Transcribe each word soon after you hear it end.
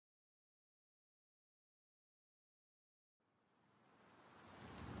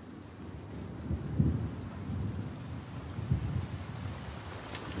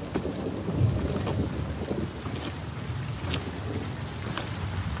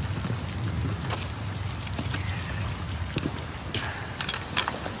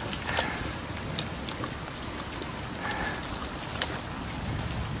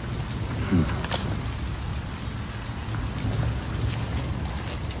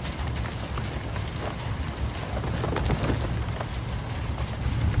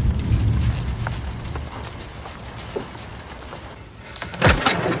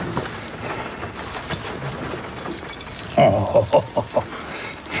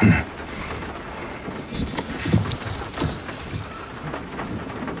I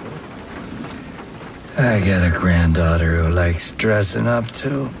got a granddaughter who likes dressing up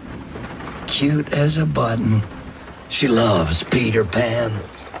too. Cute as a button. She loves Peter Pan.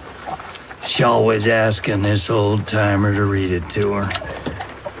 She's always asking this old-timer to read it to her.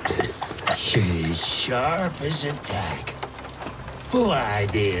 She's sharp as a tack. Full of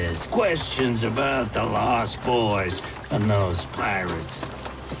ideas, questions about the Lost Boys and those pirates.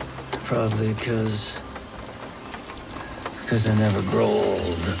 Probably because I never grow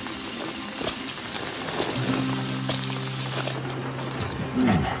old.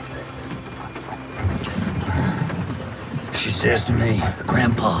 She says to me,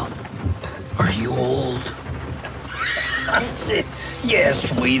 "Grandpa, are you old?" I said, "Yeah,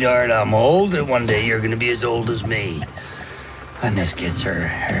 sweetheart, I'm old, and one day you're gonna be as old as me." And this gets her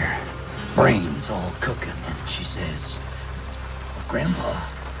brains all cooking, and she says, "Grandpa,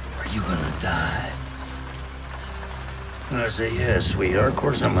 are you gonna die?" And I say, "Yeah, sweetheart, of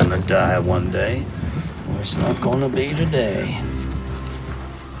course I'm gonna die one day. Well, it's not gonna be today."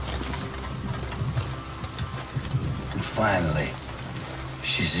 And finally,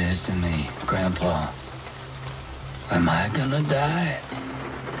 she says to me, "Grandpa, am I gonna die?"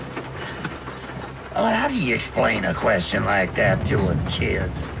 I mean, how do you explain a question like that to a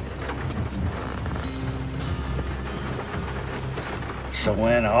kid? So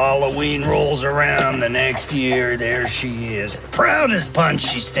when Halloween rolls around the next year, there she is. Proud as punch,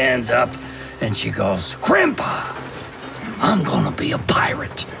 she stands up and she goes, "Grandpa, I'm gonna be a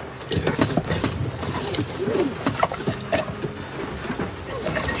pirate."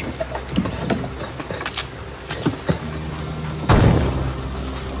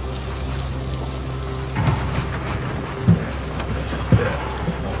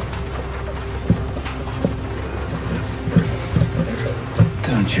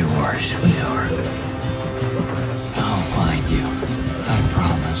 Don't you worry, sweetheart. I'll find you. I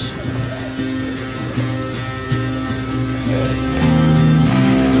promise.